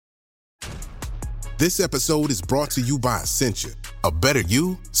This episode is brought to you by Essentia. A better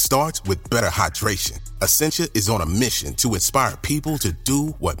you starts with better hydration. Essentia is on a mission to inspire people to do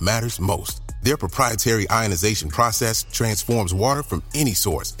what matters most. Their proprietary ionization process transforms water from any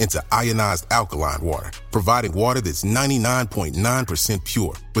source into ionized alkaline water, providing water that's 99.9%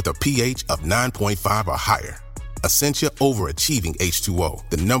 pure with a pH of 9.5 or higher. Essentia Overachieving H2O,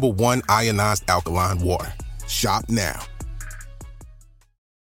 the #1 ionized alkaline water. Shop now.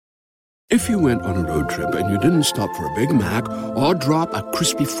 If you went on a road trip and you didn't stop for a Big Mac or drop a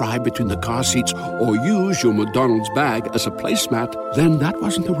crispy fry between the car seats or use your McDonald's bag as a placemat, then that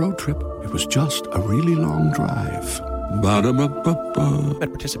wasn't a road trip. It was just a really long drive. Ba-da-ba-ba-ba. At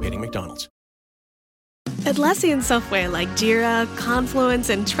participating McDonald's. Atlassian software like Jira, Confluence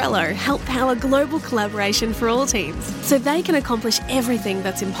and Trello help power global collaboration for all teams, so they can accomplish everything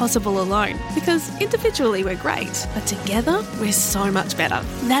that's impossible alone. Because individually we're great, but together we're so much better.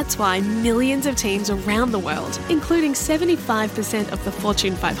 That's why millions of teams around the world, including 75% of the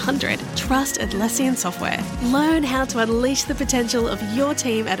Fortune 500, trust Atlassian software. Learn how to unleash the potential of your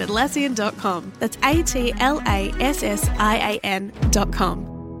team at Atlassian.com. That's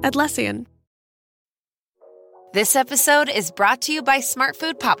Atlassian.com. Atlassian. This episode is brought to you by Smart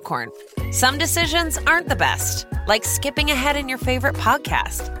Food Popcorn. Some decisions aren't the best, like skipping ahead in your favorite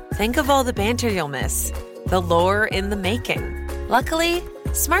podcast. Think of all the banter you'll miss, the lore in the making. Luckily,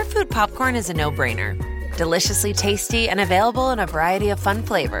 Smart Food Popcorn is a no-brainer. Deliciously tasty and available in a variety of fun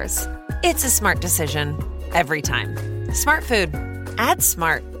flavors. It's a smart decision every time. Smart Food. Add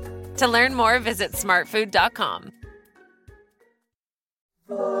smart. To learn more, visit smartfood.com.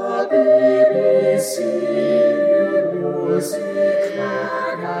 The BBC Music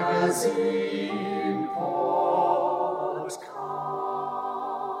Magazine Podcast.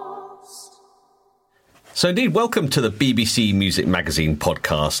 So indeed, welcome to the BBC Music Magazine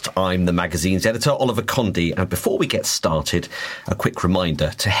podcast. I'm the magazine's editor, Oliver Condy, and before we get started, a quick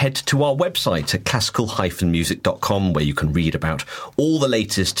reminder to head to our website at classical-music.com, where you can read about all the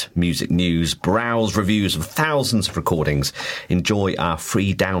latest music news, browse reviews of thousands of recordings, enjoy our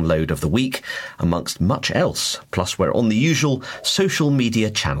free download of the week, amongst much else. Plus, we're on the usual social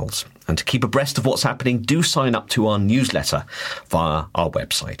media channels. And to keep abreast of what's happening, do sign up to our newsletter via our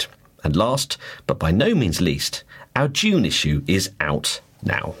website. And last, but by no means least, our June issue is out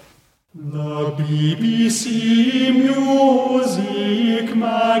now. The BBC Music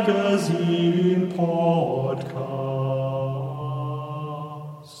Magazine Podcast.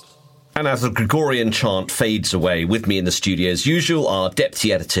 And as the Gregorian chant fades away, with me in the studio as usual are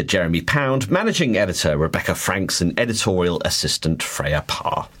Deputy Editor Jeremy Pound, Managing Editor Rebecca Franks and Editorial Assistant Freya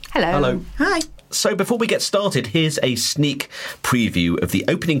Parr. Hello. Hello. Hi. So before we get started, here's a sneak preview of the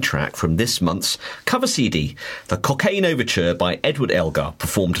opening track from this month's cover CD, The Cocaine Overture by Edward Elgar,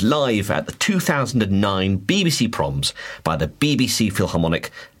 performed live at the 2009 BBC Proms by the BBC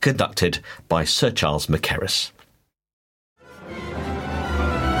Philharmonic, conducted by Sir Charles Mackerras.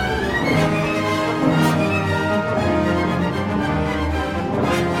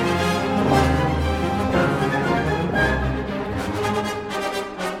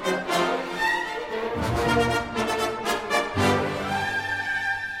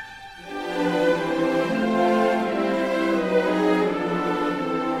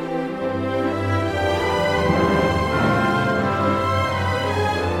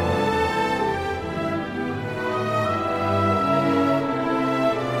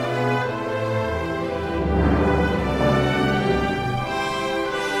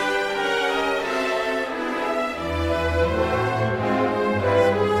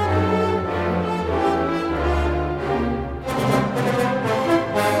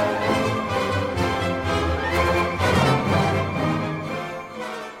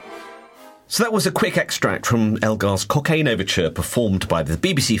 So that was a quick extract from Elgar's Cocaine Overture, performed by the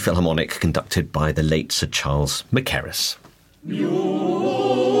BBC Philharmonic, conducted by the late Sir Charles Mackerras. Music,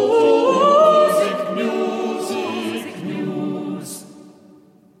 news.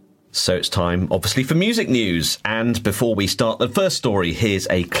 So it's time, obviously, for music news. And before we start the first story, here's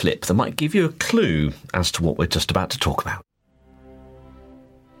a clip that might give you a clue as to what we're just about to talk about.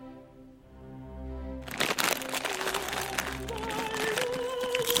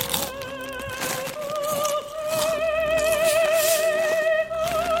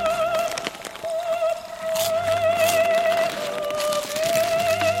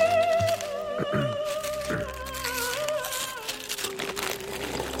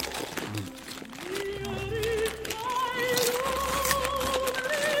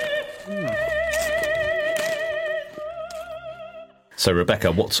 So,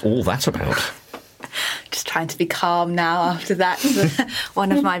 Rebecca, what's all that about? Just trying to be calm now after that.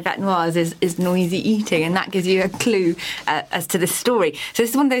 One of my bête noirs is noisy eating, and that gives you a clue as to the story. So this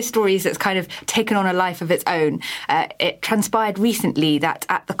is one of those stories that's kind of taken on a life of its own. It transpired recently that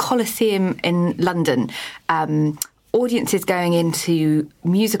at the Colosseum in London, audiences going into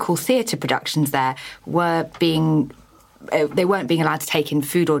musical theatre productions there weren't being allowed to take in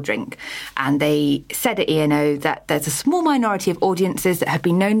food or drink. And they said at ENO that there's a small minority of audiences that have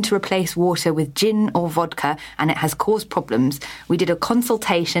been known to replace water with gin or vodka, and it has caused problems. We did a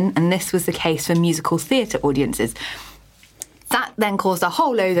consultation, and this was the case for musical theatre audiences. That then caused a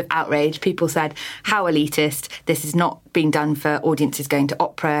whole load of outrage. People said, how elitist, this is not being done for audiences going to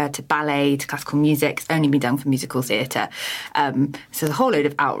opera, to ballet, to classical music, it's only been done for musical theatre. So there's a whole load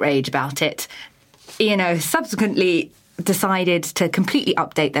of outrage about it. ENO subsequently decided to completely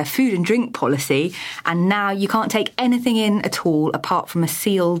update their food and drink policy, and now you can't take anything in at all apart from a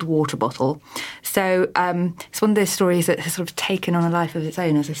sealed water bottle. So it's one of those stories that has sort of taken on a life of its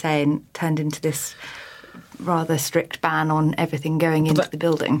own, as I say, and turned into this rather strict ban on everything going into the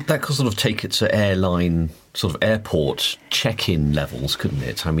building. That could sort of take it to airline, sort of airport check-in levels, couldn't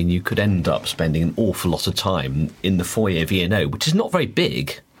it? I mean, you could end up spending an awful lot of time in the foyer of ENO, which is not very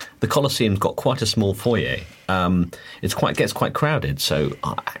big. The Colosseum's got quite a small foyer. It gets quite crowded, so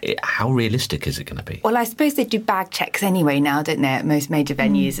how realistic is it going to be? Well, I suppose they do bag checks anyway now, don't they, at most major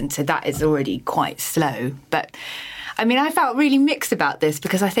venues, and so that is already quite slow. But, I mean, I felt really mixed about this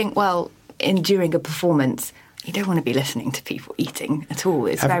because I think, well, during a performance, you don't want to be listening to people eating at all.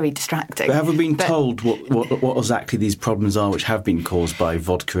 It's very distracting. But have we been told what exactly these problems are which have been caused by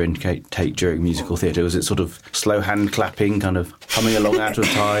vodka intake during musical theatre? Was it sort of slow hand clapping, kind of humming along out of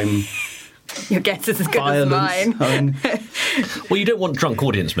time? Your guess is as good as mine. Well, you don't want drunk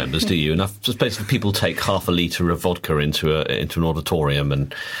audience members, do you? And I suppose if people take half a litre of vodka into an auditorium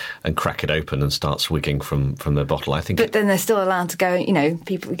and crack it open and start swigging from their bottle, I think... But then they're still allowed to go,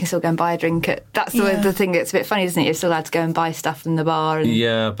 people can still go and buy a drink. That's the thing that's a bit funny, isn't it? You're still allowed to go and buy stuff from the bar. And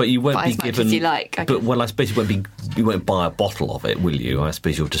yeah, but you won't be given... as much as you like. I suppose you won't buy a bottle of it, will you? I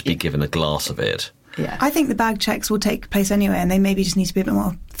suppose you'll just be given a glass of it. Yeah. I think the bag checks will take place anyway, and they maybe just need to be a bit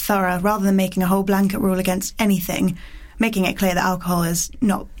more thorough rather than making a whole blanket rule against anything, making it clear that alcohol is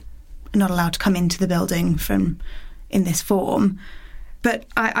not allowed to come into the building in this form. But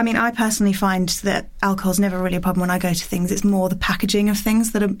I personally find that alcohol's never really a problem when I go to things. It's more the packaging of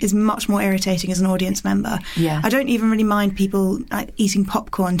things that is much more irritating as an audience member. Yeah. I don't even really mind people eating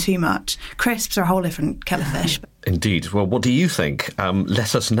popcorn too much. Crisps are a whole different kettle of fish. Indeed. Well, what do you think?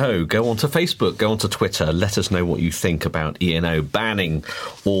 Let us know. Go onto Facebook, go onto Twitter. Let us know what you think about ENO banning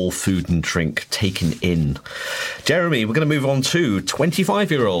all food and drink taken in. Jeremy, we're going to move on to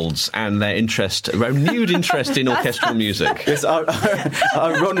 25-year-olds and their renewed interest in orchestral music. Yes,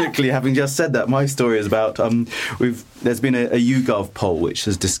 ironically, having just said that, my story is about there's been a YouGov poll which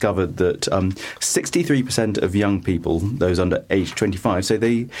has discovered that 63% of young people, those under age 25, say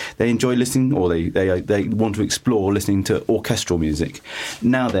they enjoy listening, or they want to explore listening to orchestral music.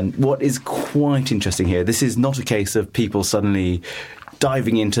 Now then, what is quite interesting here, this is not a case of people suddenly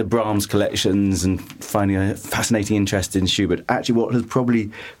diving into Brahms collections and finding a fascinating interest in Schubert. Actually, what has probably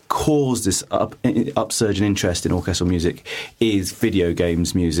caused this upsurge in interest in orchestral music is video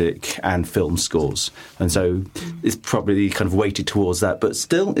games music and film scores. And so it's probably kind of weighted towards that. But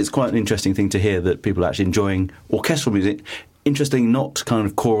still, it's quite an interesting thing to hear that people are actually enjoying orchestral music. Interesting, not kind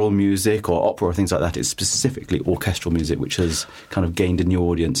of choral music or opera or things like that. It's specifically orchestral music which has kind of gained a new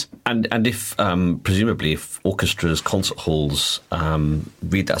audience. And if, presumably, if orchestras, concert halls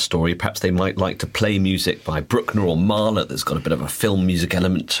read that story, perhaps they might like to play music by Bruckner or Mahler that's got a bit of a film music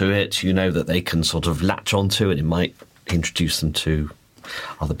element to it, that they can sort of latch onto, and it might introduce them to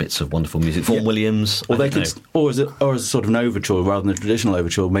other bits of wonderful music. Vaughan Williams, or as sort of an overture rather than a traditional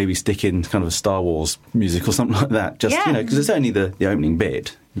overture, maybe stick in kind of a Star Wars music or something like that. Just because it's only the opening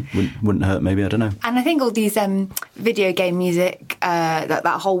bit. Wouldn't hurt, maybe, I don't know. And I think all these video game music,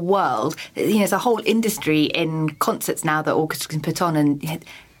 that whole world, there's a whole industry in concerts now that orchestras can put on, and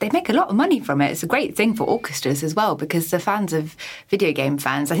they make a lot of money from it. It's a great thing for orchestras as well, because the fans of video game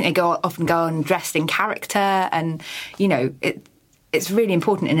fans, I think they often go on dressed in character, and it's really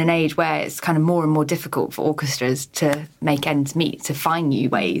important in an age where it's kind of more and more difficult for orchestras to make ends meet, to find new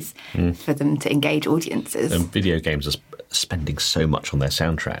ways for them to engage audiences. And video games are spending so much on their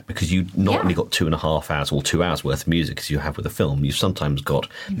soundtrack, because you not only got 2.5 hours or 2 hours worth of music as you have with a film, you've sometimes got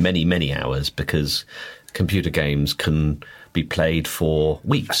many, many hours, because computer games can be played for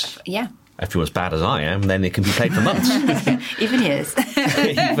weeks. Yeah. If you're as bad as I am, then it can be played for months. Even years.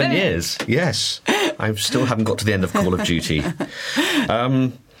 Even years, yes. I still haven't got to the end of Call of Duty.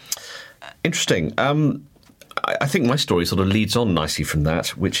 Interesting. I think my story sort of leads on nicely from that,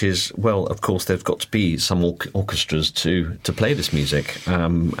 which is, well, of course, there've got to be some orchestras to play this music.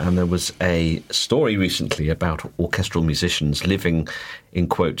 And there was a story recently about orchestral musicians living, in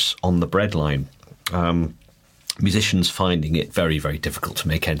quotes, on the breadline. Musicians finding it very, very difficult to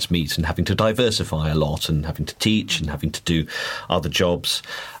make ends meet and having to diversify a lot and having to teach and having to do other jobs.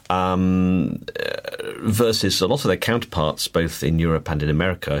 Versus a lot of their counterparts, both in Europe and in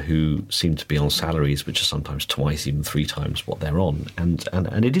America, who seem to be on salaries which are sometimes twice, even 3 times what they're on. And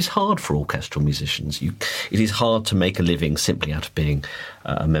it is hard for orchestral musicians. It is hard to make a living simply out of being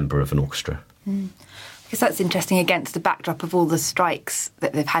a member of an orchestra. Because that's interesting against the backdrop of all the strikes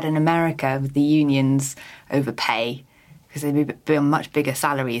that they've had in America with the unions over pay, because they've been on much bigger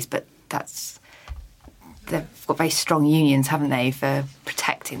salaries, but they've got very strong unions, haven't they, for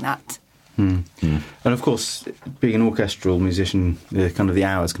protecting that. And of course, being an orchestral musician, the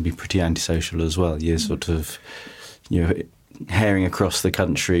hours can be pretty antisocial as well. You're sort of, herring across the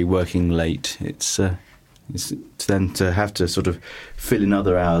country, working late. It's then to have to sort of fill in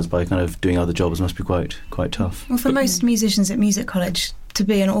other hours by kind of doing other jobs must be quite tough. Well, for most musicians at music college, to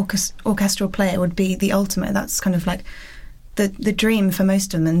be an orchestral player would be the ultimate. That's kind of like the dream for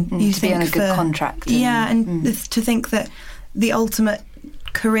most of them. And you to be on a good contract. To think that the ultimate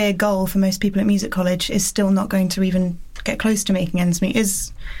career goal for most people at music college is still not going to even get close to making ends meet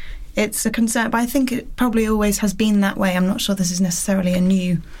it's a concern. But I think it probably always has been that way. I'm not sure this is necessarily a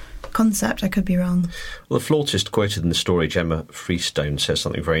new concept. I could be wrong. Well, the flautist quoted in the story, Gemma Freestone, says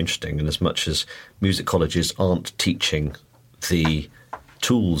something very interesting. And as much as music colleges aren't teaching the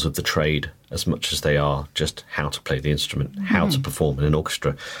tools of the trade as much as they are just how to play the instrument, how to perform in an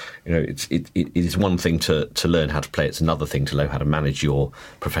orchestra. It is one thing to learn how to play. It's another thing to know how to manage your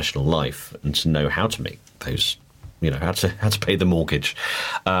professional life and to know how to make those, how to pay the mortgage.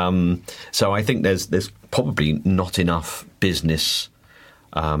 So I think there's probably not enough business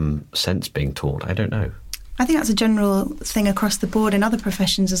sense being taught. I don't know. I think that's a general thing across the board in other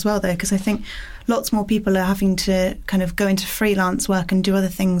professions as well, though, because I think lots more people are having to kind of go into freelance work and do other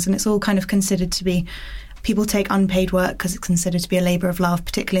things, and it's all kind of considered to be, people take unpaid work because it's considered to be a labour of love,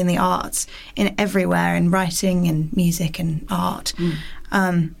 particularly in the arts, everywhere, in writing and music and art.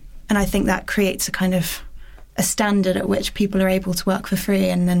 And I think that creates a kind of a standard at which people are able to work for free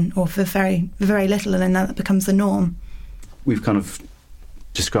or for very, very little, and then that becomes the norm. We've kind of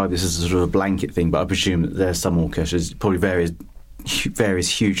describe this as a sort of a blanket thing, but I presume that there's some orchestras, probably varies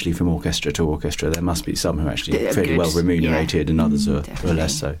hugely from orchestra to orchestra. There must be some who are actually fairly well remunerated and others are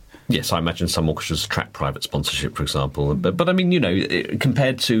less so. Yes, I imagine some orchestras attract private sponsorship, for example. But I mean,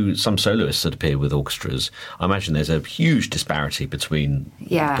 compared to some soloists that appear with orchestras, I imagine there's a huge disparity between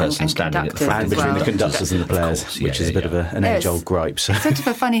the person standing at the front. And between the conductors and the players, which is a bit of an age-old gripe. So. It's sort of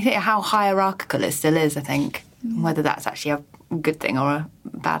a funny thing how hierarchical it still is, I think, whether that's actually a good thing or a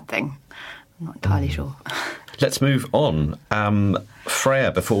bad thing. I'm not entirely sure. Let's move on.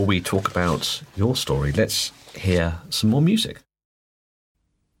 Freya, before we talk about your story, let's hear some more music.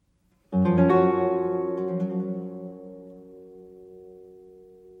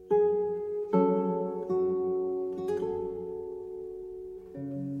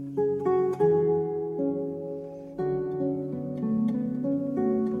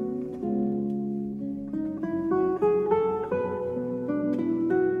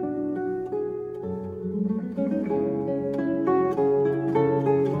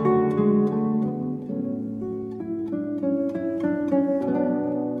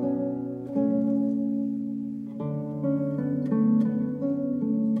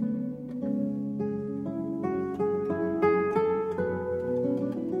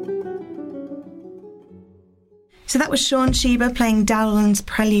 So that was Sean Sheba playing Dowland's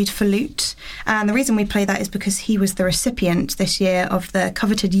Prelude for Lute. And the reason we play that is because he was the recipient this year of the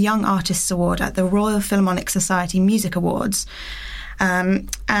coveted Young Artists Award at the Royal Philharmonic Society Music Awards.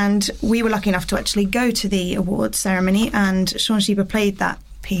 And we were lucky enough to actually go to the awards ceremony, and Sean Sheba played that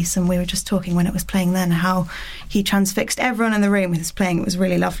piece, and we were just talking when it was playing then how he transfixed everyone in the room with his playing. It was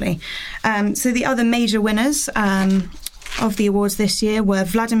really lovely. So the other major winners of the awards this year were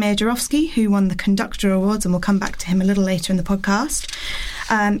Vladimir Jurowski, who won the Conductor Awards, and we'll come back to him a little later in the podcast.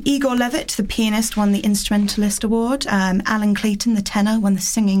 Igor Levitt, the pianist, won the Instrumentalist Award. Alan Clayton, the tenor, won the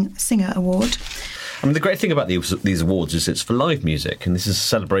Singer Award. I mean, the great thing about these awards is it's for live music, and this is a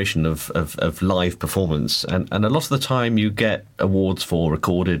celebration of live performance. And a lot of the time you get awards for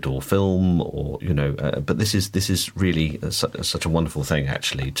recorded or film, or but this is really such a wonderful thing,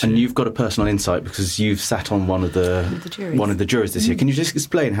 actually. And you've got a personal insight because you've sat on one of the juries this year. Can you just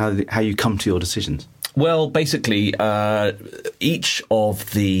explain how you come to your decisions? Well, basically, each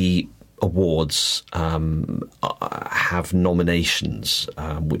of the awards have nominations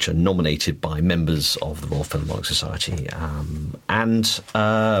which are nominated by members of the Royal Philharmonic Society, and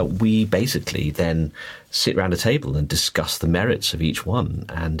we basically then sit around a table and discuss the merits of each one.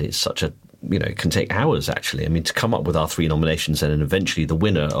 And it's such a it can take hours, actually. I mean, to come up with our 3 nominations, and then eventually the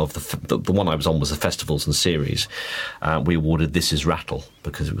winner of the one I was on was the festivals and series. We awarded This Is Rattle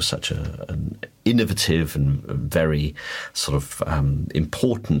because it was such an innovative and very sort of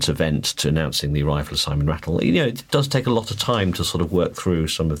important event to announcing the arrival of Simon Rattle. It does take a lot of time to sort of work through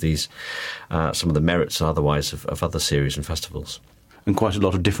some of these, some of the merits and otherwise of other series and festivals. And quite a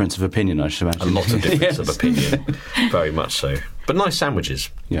lot of difference of opinion, I should imagine. A lot of difference of opinion, very much so. But nice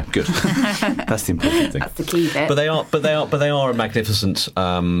sandwiches. Yeah, good. That's the important thing. That's the key bit. But they are a magnificent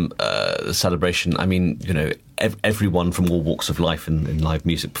celebration. I mean, everyone from all walks of life in live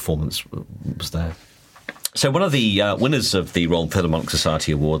music performance was there. So one of the winners of the Royal Philharmonic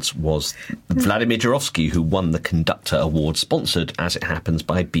Society Awards was Vladimir Jurowski, who won the Conductor Award, sponsored, as it happens,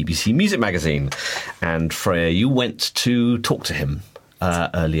 by BBC Music Magazine. And Freya, you went to talk to him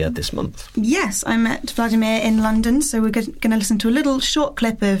earlier this month. Yes, I met Vladimir in London, so we're going to listen to a little short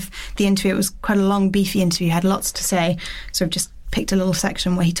clip of the interview. It was quite a long, beefy interview, had lots to say, so I've just picked a little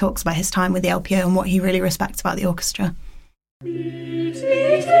section where he talks about his time with the LPO and what he really respects about the orchestra.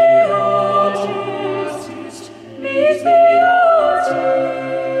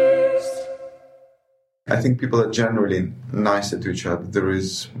 I think people are generally nicer to each other. There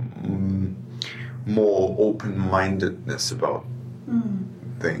is more open-mindedness about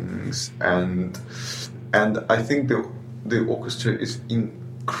things, and I think the orchestra is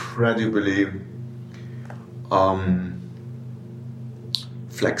incredibly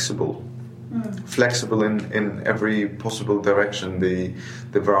flexible. Flexible in every possible direction. The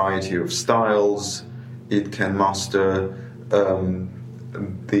variety of styles it can master,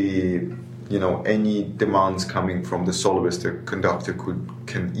 any demands coming from the soloist, the conductor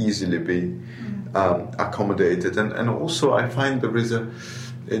can easily be accommodated, and also I find there is a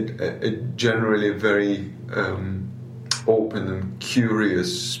generally very open and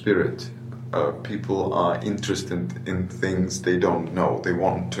curious spirit. People are interested in things they don't know, they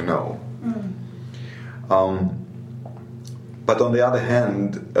want to know. But on the other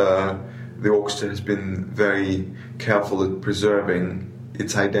hand, the orchestra has been very careful at preserving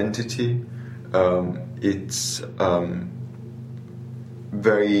its identity, its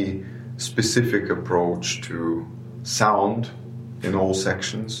very specific approach to sound in all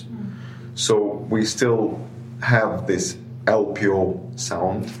sections. So we still have this LPO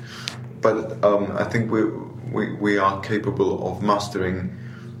sound, but I think we are capable of mastering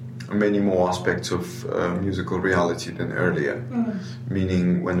many more aspects of musical reality than earlier.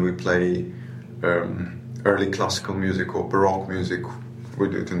 Meaning when we play early classical music or Baroque music, we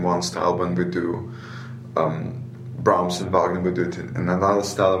do it in one style. When we do Brahms and Wagner, we do it in another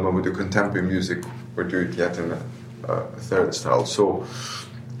style. And when we do contemporary music, we do it yet in a third style. So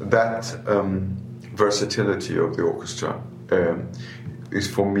that versatility of the orchestra is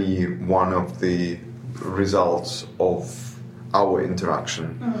for me one of the results of our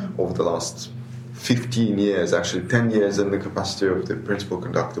interaction over the last 15 years, actually 10 years in the capacity of the principal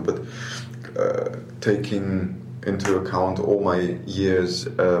conductor, but taking into account all my years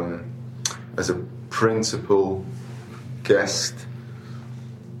as a principal guest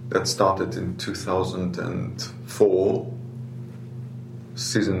that started in 2004,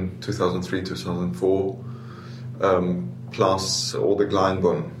 season 2003-2004, plus all the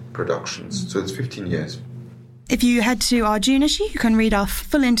Glastonbury productions. So it's 15 years. If you head to our June issue, you can read our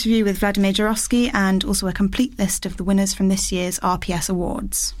full interview with Vladimir Jurowski and also a complete list of the winners from this year's RPS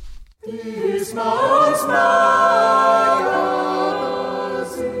Awards. This month's magazine.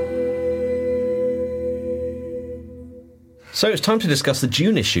 So it's time to discuss the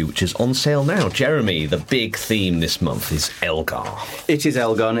June issue, which is on sale now. Jeremy, the big theme this month is Elgar. It is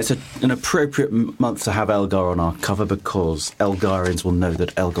Elgar, and it's an appropriate month to have Elgar on our cover because Elgarians will know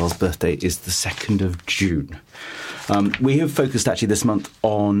that Elgar's birthday is the 2nd of June. We have focused actually this month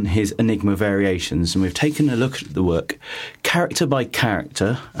on his Enigma variations, and we've taken a look at the work character by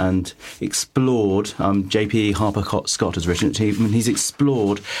character and explored, J.P. Harper Scott has written it, he's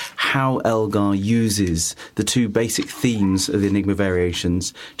explored how Elgar uses the two basic themes of the Enigma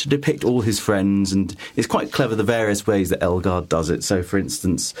variations to depict all his friends, and it's quite clever the various ways that Elgar does it. So for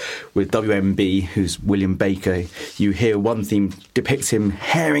instance, with WMB, who's William Baker, you hear one theme depicts him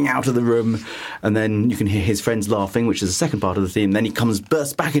herring out of the room, and then you can hear his friends laughing, which is the second part of the theme. Then he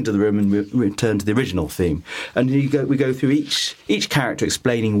bursts back into the room, and we return to the original theme. And we go through each character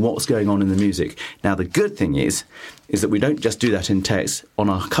explaining what's going on in the music. Now, the good thing is that we don't just do that in text. On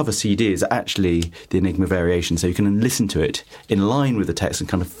our cover CD is actually the Enigma variation, so you can listen to it in line with the text and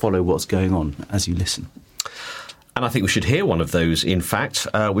kind of follow what's going on as you listen. And I think we should hear one of those, in fact.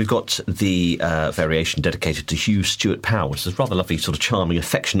 We've got the variation dedicated to Hugh Stuart Powell, which is a rather lovely, sort of charming,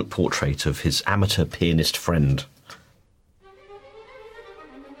 affectionate portrait of his amateur pianist friend.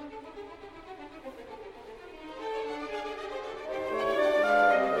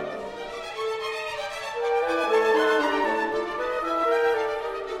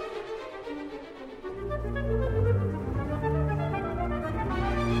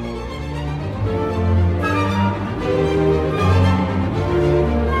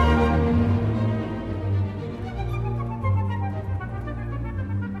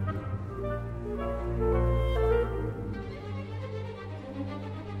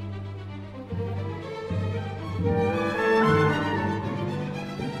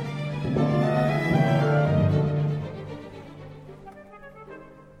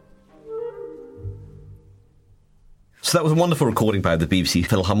 So that was a wonderful recording by the BBC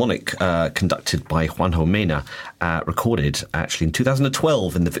Philharmonic, conducted by Juanjo Mena, recorded actually in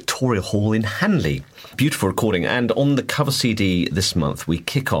 2012 in the Victoria Hall in Hanley. Beautiful recording. And on the cover CD this month, we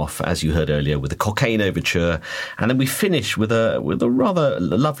kick off, as you heard earlier, with the Cocaine Overture, and then we finish with a rather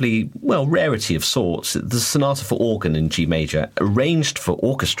lovely, well, rarity of sorts, the Sonata for Organ in G major, arranged for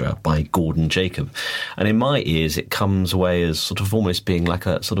orchestra by Gordon Jacob. And in my ears, it comes away as sort of almost being like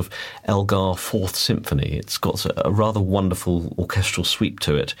a sort of Elgar Fourth Symphony. It's got a rather wonderful orchestral sweep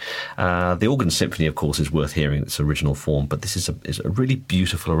to it. The Organ Symphony, of course, is worth hearing in its original form, but this is a really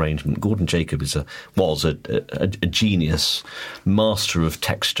beautiful arrangement. Gordon Jacob was a genius, master of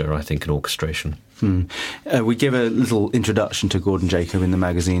texture, I think, in orchestration. We give a little introduction to Gordon Jacob in the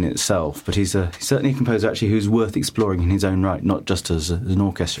magazine itself, but he's certainly a composer actually who's worth exploring in his own right, not just as an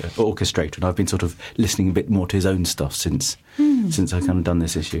orchestrator. And I've been sort of listening a bit more to his own stuff since I've kind of done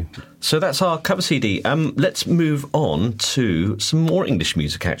this issue. So that's our cover CD. Let's move on to some more English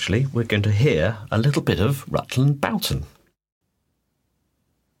music, actually. We're going to hear a little bit of Rutland Boughton.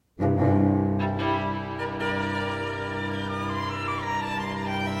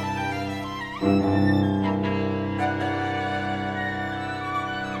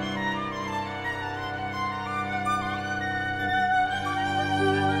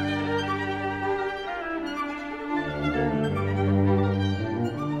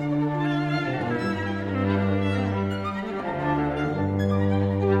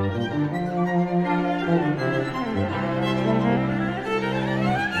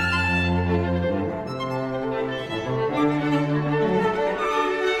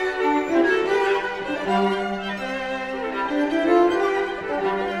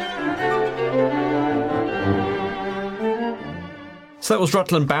 So that was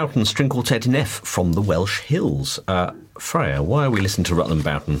Rutland Boughton String Quartet in F from the Welsh Hills. Freya, why are we listening to Rutland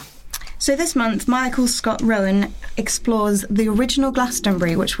Boughton? So this month, Michael Scott Rowan explores the original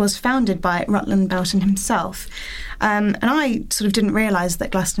Glastonbury, which was founded by Rutland Boughton himself. And I sort of didn't realise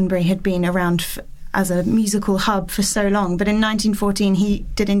that Glastonbury had been around as a musical hub for so long, but in 1914 he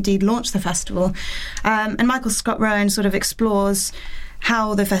did indeed launch the festival. And Michael Scott Rowan sort of explores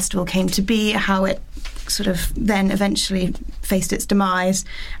how the festival came to be, how it sort of then eventually faced its demise.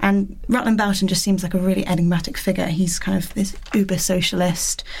 And Rutland Boughton just seems like a really enigmatic figure. He's kind of this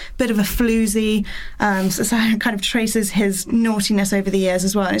uber-socialist, bit of a floozy, so it kind of traces his naughtiness over the years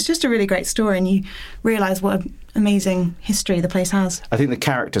as well. And it's just a really great story, and you realise what an amazing history the place has. I think the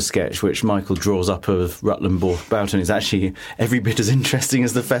character sketch which Michael draws up of Rutland Boughton is actually every bit as interesting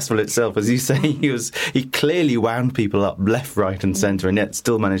as the festival itself. As you say, he clearly wound people up left, right and centre, and yet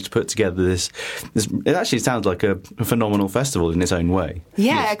still managed to put together this it actually sounds like a phenomenal festival in its own way.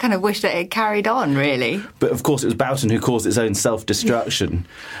 Yeah, yes. I kind of wish that it carried on, really. But of course it was Boughton who caused its own self-destruction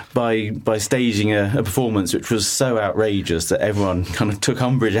by staging a performance which was so outrageous that everyone kind of took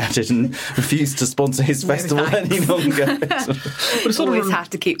umbrage at it and refused to sponsor his festival any longer. But always have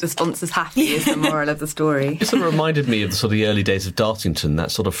to keep the sponsors happy is the moral of the story. It sort of reminded me of the sort of the early days of Dartington,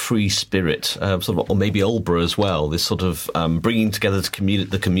 that sort of free spirit, sort of, or maybe Aldborough as well, this sort of bringing together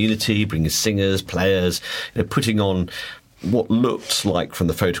the community, bringing singers, players, putting on what looked like from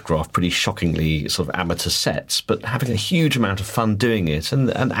the photograph pretty shockingly sort of amateur sets, but having a huge amount of fun doing it.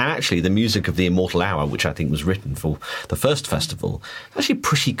 And actually the music of the Immortal Hour, which I think was written for the first festival, actually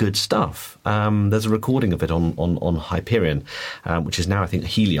pretty good stuff. There's a recording of it on Hyperion, which is now I think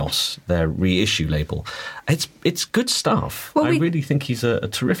Helios, their reissue label. It's good stuff. Well, I really think he's a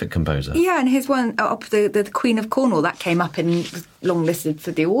terrific composer. Yeah, and his one, the Queen of Cornwall, that came up in long listed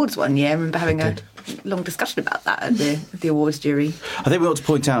for the awards one year. I remember having long discussion about that at the awards jury. I think we ought to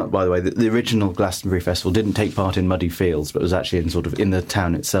point out, by the way, that the original Glastonbury Festival didn't take part in muddy fields, but was actually in the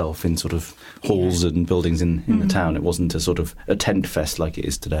town itself, in sort of halls and buildings in the town. It wasn't a tent fest like it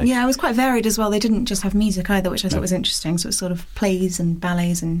is today. Yeah, it was quite varied as well. They didn't just have music either, which I thought was interesting. So it's sort of plays and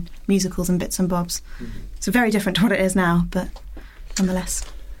ballets and musicals and bits and bobs. So very different to what it is now, but nonetheless.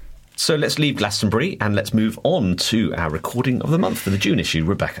 So let's leave Glastonbury and let's move on to our recording of the month for the June issue.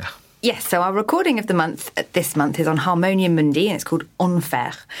 Rebecca. Yes, so our recording of the month this month is on Harmonia Mundi, and it's called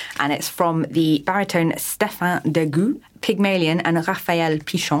Enfer, and it's from the baritone Stéphane Degout, Pygmalion and Raphael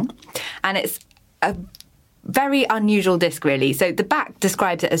Pichon, and it's a very unusual disc, really. So the back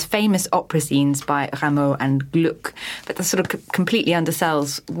describes it as famous opera scenes by Rameau and Gluck, but that sort of completely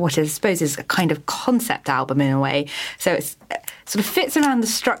undersells what I suppose is a kind of concept album in a way. So it's sort of fits around the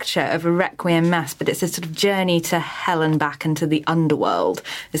structure of a Requiem Mass, but it's a sort of journey to hell and back and to the underworld.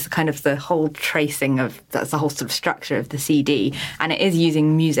 It's kind of the whole tracing of, that's the whole sort of structure of the CD. And it is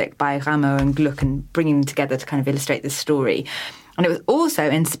using music by Rameau and Gluck and bringing them together to kind of illustrate this story. And it was also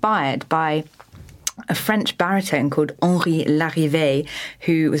inspired by a French baritone called Henri Larrivée,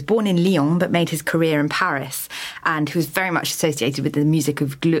 who was born in Lyon but made his career in Paris, and who was very much associated with the music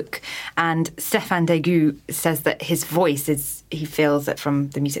of Gluck. And Stéphane Degout says that his voice he feels that from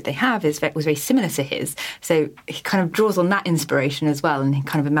the music they have was very similar to his. So he kind of draws on that inspiration as well, and he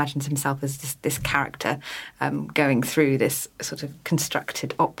kind of imagines himself as this character going through this sort of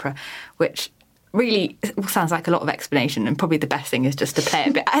constructed opera, which really sounds like a lot of explanation, and probably the best thing is just to play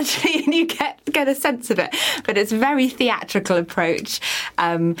it, but actually you get a sense of it. But it's a very theatrical approach,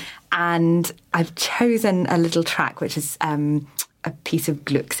 and I've chosen a little track which is a piece of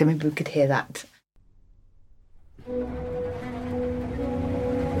Gluck, so maybe we could hear that.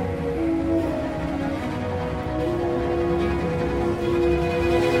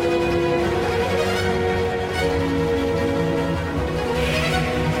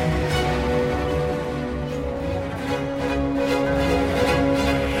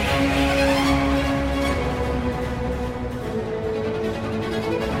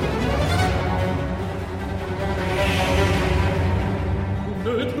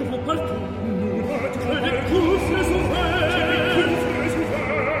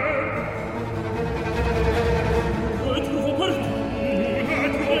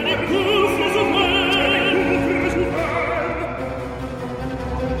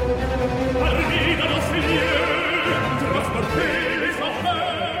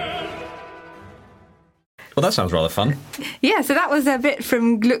 Well, that sounds rather fun. Yeah, so that was a bit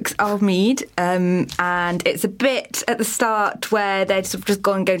from Gluck's Almede, and it's a bit at the start where they're sort of just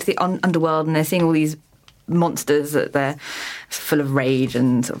going to the underworld, and they're seeing all these monsters that they're full of rage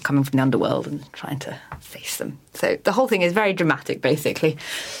and sort of coming from the underworld and trying to face them. So the whole thing is very dramatic, basically.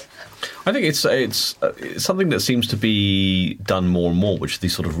 I think it's something that seems to be done more and more, which are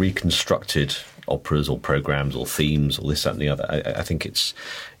these sort of reconstructed operas or programmes or themes or this, that and the other. I think it's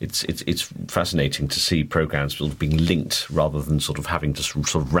fascinating to see programmes sort of being linked rather than sort of having just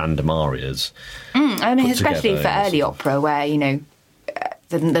sort of random arias. I mean, especially for early opera where, you know,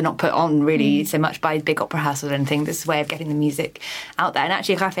 they're not put on really so much by big opera houses or anything. This is a way of getting the music out there. And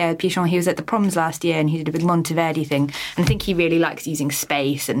actually, Raphael Pichon, he was at the Proms last year and he did a big Monteverdi thing. And I think he really likes using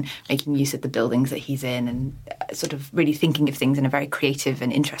space and making use of the buildings that he's in and sort of really thinking of things in a very creative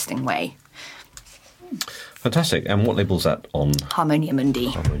and interesting way. Fantastic. And what label's that on? Harmonia Mundi.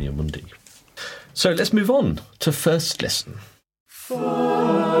 Harmonia Mundi. So let's move on to First Listen. First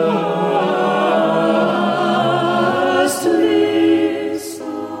Listen.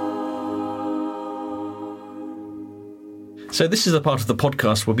 So this is a part of the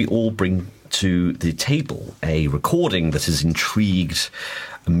podcast where we all bring to the table a recording that has intrigued,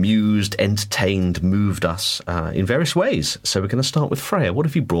 amused, entertained, moved us in various ways. So we're going to start with Freya. What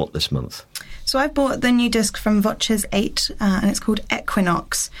have you brought this month? So I've bought the new disc from Voces 8, and it's called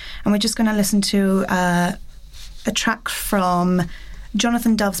Equinox. And we're just going to listen to a track from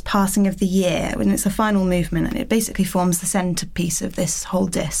Jonathan Dove's Passing of the Year, and it's a final movement, and it basically forms the centrepiece of this whole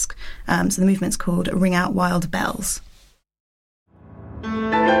disc. So the movement's called Ring Out Wild Bells.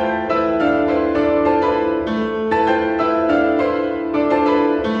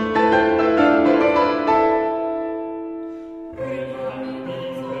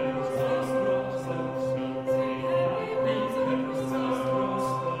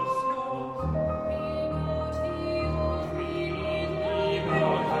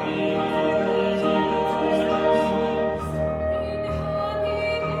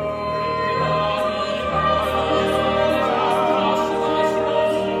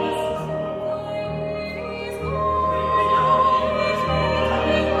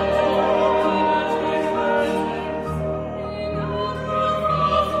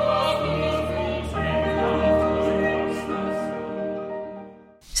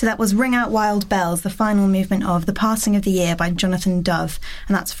 So that was Ring Out Wild Bells, the final movement of The Passing of the Year by Jonathan Dove,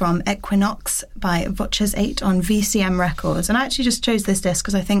 and that's from Equinox by Voces 8 on VCM Records. And I actually just chose this disc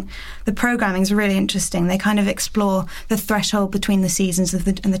because I think the programming is really interesting. They kind of explore the threshold between the seasons and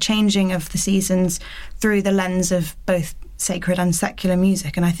the changing of the seasons through the lens of both sacred and secular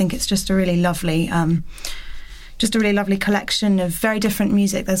music, and I think it's just a really lovely collection of very different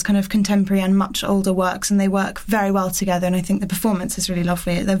music. There's kind of contemporary and much older works, and they work very well together, and I think the performance is really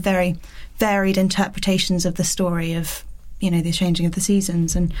lovely. They're very varied interpretations of the story of, the changing of the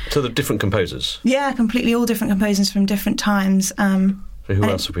seasons. And so they're different composers? Yeah, completely, all different composers from different times. So who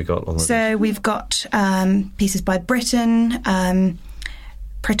else have we got on that? So we've got pieces by Britten,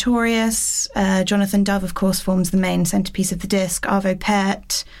 Praetorius, Jonathan Dove, of course, forms the main centrepiece of the disc, Arvo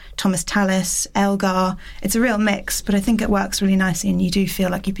Pärt, Thomas Tallis, Elgar. It's a real mix, but I think it works really nicely, and you do feel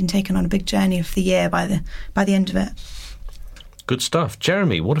like you've been taken on a big journey of the year by the end of it. Good stuff.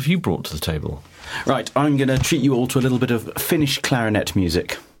 Jeremy, what have you brought to the table? Right, I'm going to treat you all to a little bit of Finnish clarinet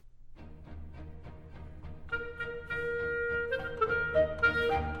music.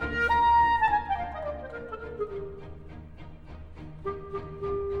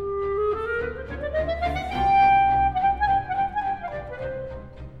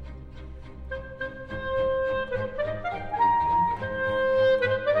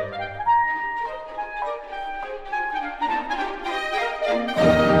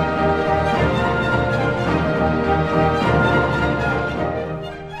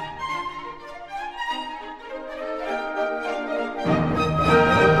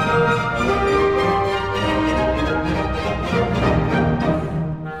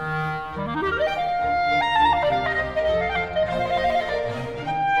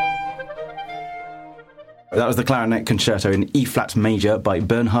 That was the Clarinet Concerto in E-flat major by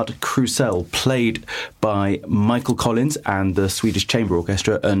Bernhard Krusell, played by Michael Collins and the Swedish Chamber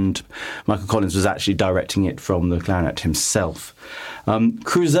Orchestra, and Michael Collins was actually directing it from the clarinet himself.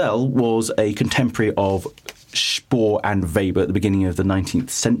 Krusell was a contemporary of Spohr and Weber at the beginning of the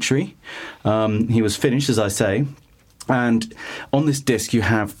 19th century. He was Finnish, as I say, and on this disc you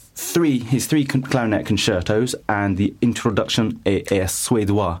have his three clarinet concertos and the Introduction et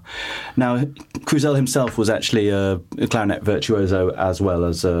Suédois. Now, Krusell himself was actually a clarinet virtuoso as well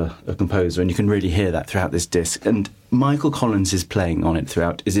as a composer, and you can really hear that throughout this disc. And Michael Collins' playing on it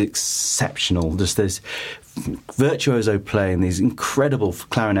throughout is exceptional. Just this virtuoso playing, these incredible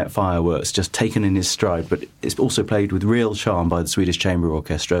clarinet fireworks just taken in his stride, but it's also played with real charm by the Swedish Chamber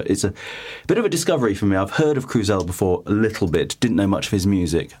Orchestra. It's a bit of a discovery for me. I've heard of Krusell before a little bit, didn't know much of his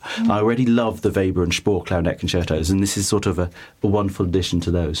music. I already love the Weber and Spohr clarinet concertos, and this is sort of a wonderful addition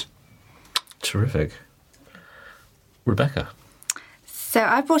to those. Terrific. Rebecca? So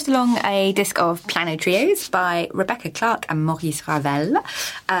I brought along a disc of piano trios by Rebecca Clark and Maurice Ravel,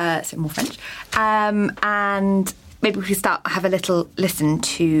 so more French. And maybe we should have a little listen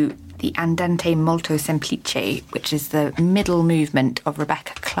to the Andante Molto Semplice, which is the middle movement of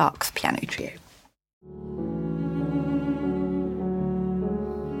Rebecca Clark's piano trio.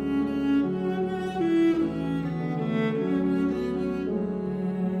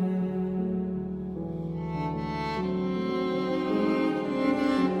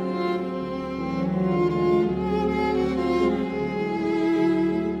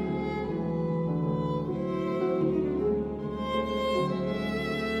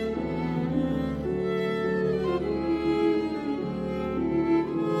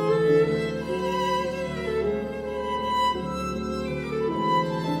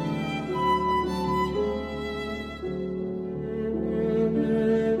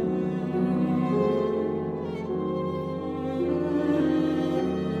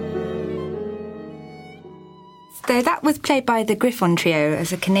 So that was played by the Griffon Trio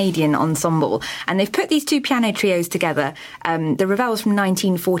as a Canadian ensemble, and they've put these two piano trios together. The Ravel's from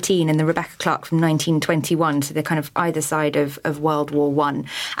 1914 and the Rebecca Clark from 1921, so they're kind of either side of World War I. And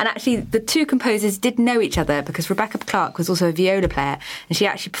actually, the two composers did know each other because Rebecca Clark was also a viola player, and she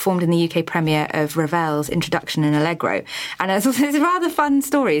actually performed in the UK premiere of Ravel's Introduction in Allegro. And it's a rather fun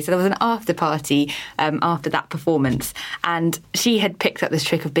story. So there was an after party after that performance, and she had picked up this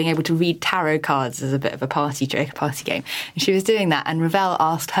trick of being able to read tarot cards as a bit of a party trick, a party game. And she was doing that, and Ravel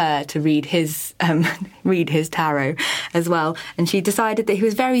asked her to read his tarot as well. And she decided that he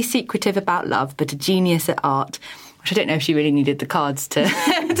was very secretive about love, but a genius at art. Which I don't know if she really needed the cards to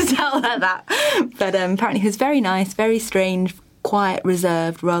to tell her that. But apparently he was very nice, very strange, quiet,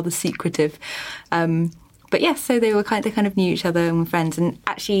 reserved, rather secretive. But yes, so they kind of knew each other and were friends. And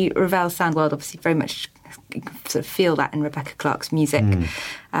actually, Ravel's sound world obviously very much sort of feel that in Rebecca Clark's music.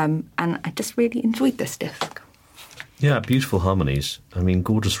 And I just really enjoyed this disc. Yeah, beautiful harmonies. I mean,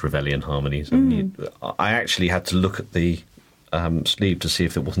 gorgeous Ravellian harmonies. I actually had to look at the sleeve to see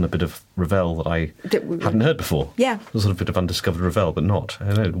if there wasn't a bit of Ravel that I hadn't heard before. Yeah. There was a bit of undiscovered Ravel, but not.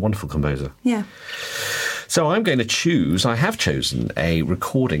 I know, wonderful composer. Yeah. So I have chosen a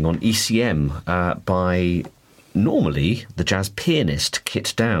recording on ECM by normally the jazz pianist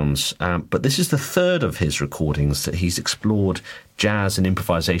Kit Downs, but this is the third of his recordings that he's explored jazz and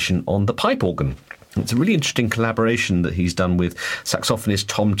improvisation on the pipe organ. It's a really interesting collaboration that he's done with saxophonist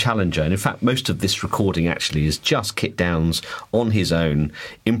Tom Challenger. And in fact, most of this recording actually is just Kit Downs on his own,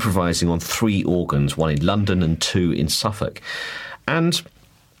 improvising on 3 organs, 1 in London and 2 in Suffolk. And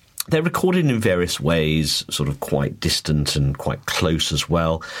they're recorded in various ways, sort of quite distant and quite close as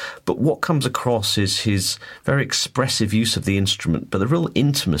well. But what comes across is his very expressive use of the instrument, but the real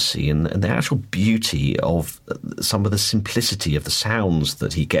intimacy and the actual beauty of some of the simplicity of the sounds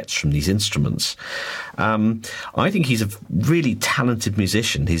that he gets from these instruments. I think he's a really talented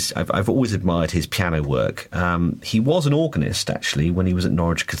musician. I've always admired his piano work. He was an organist, actually. When he was at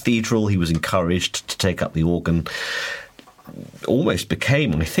Norwich Cathedral, he was encouraged to take up the organ. Almost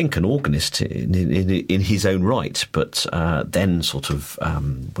became, I think, an organist in his own right, but then sort of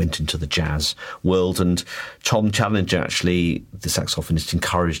went into the jazz world. And Tom Challenger, actually, the saxophonist,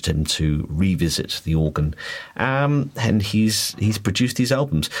 encouraged him to revisit the organ. And he's produced these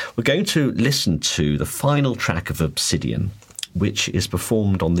albums. We're going to listen to the final track of Obsidian, which is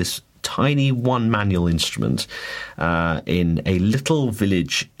performed on this tiny one manual instrument in a little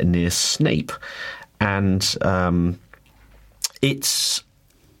village near Snape. And it's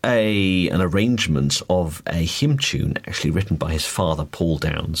an arrangement of a hymn tune actually written by his father, Paul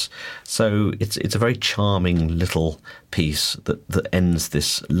Downs. So it's a very charming little piece that ends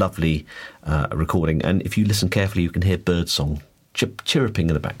this lovely recording. And if you listen carefully, you can hear birdsong chirruping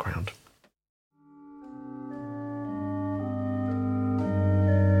in the background.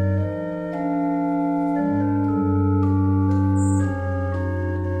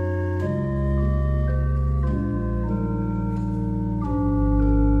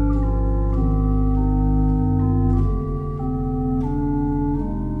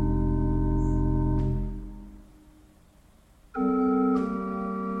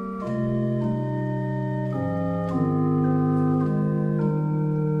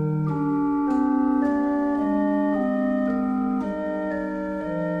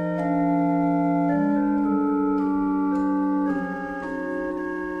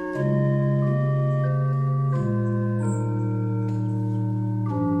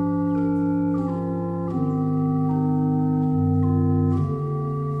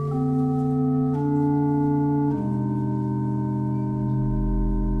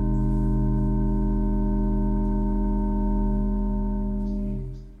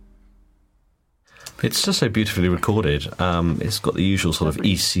 It's just so beautifully recorded. It's got the usual sort of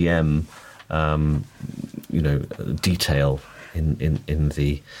ECM, detail in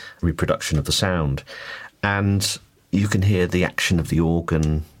the reproduction of the sound, and you can hear the action of the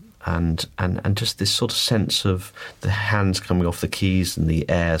organ and just this sort of sense of the hands coming off the keys and the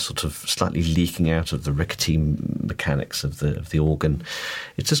air sort of slightly leaking out of the rickety mechanics of the organ.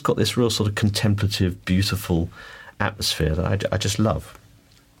 It's just got this real sort of contemplative, beautiful atmosphere that I just love.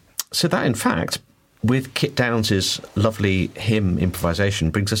 So that, in fact, with Kit Downs' lovely hymn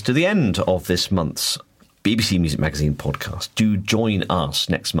improvisation, brings us to the end of this month's BBC Music Magazine podcast. Do join us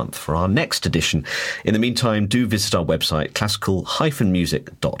next month for our next edition. In the meantime, do visit our website,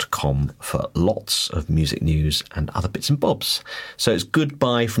 classical-music.com, for lots of music news and other bits and bobs. So it's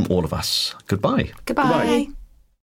goodbye from all of us. Goodbye. Goodbye. Goodbye.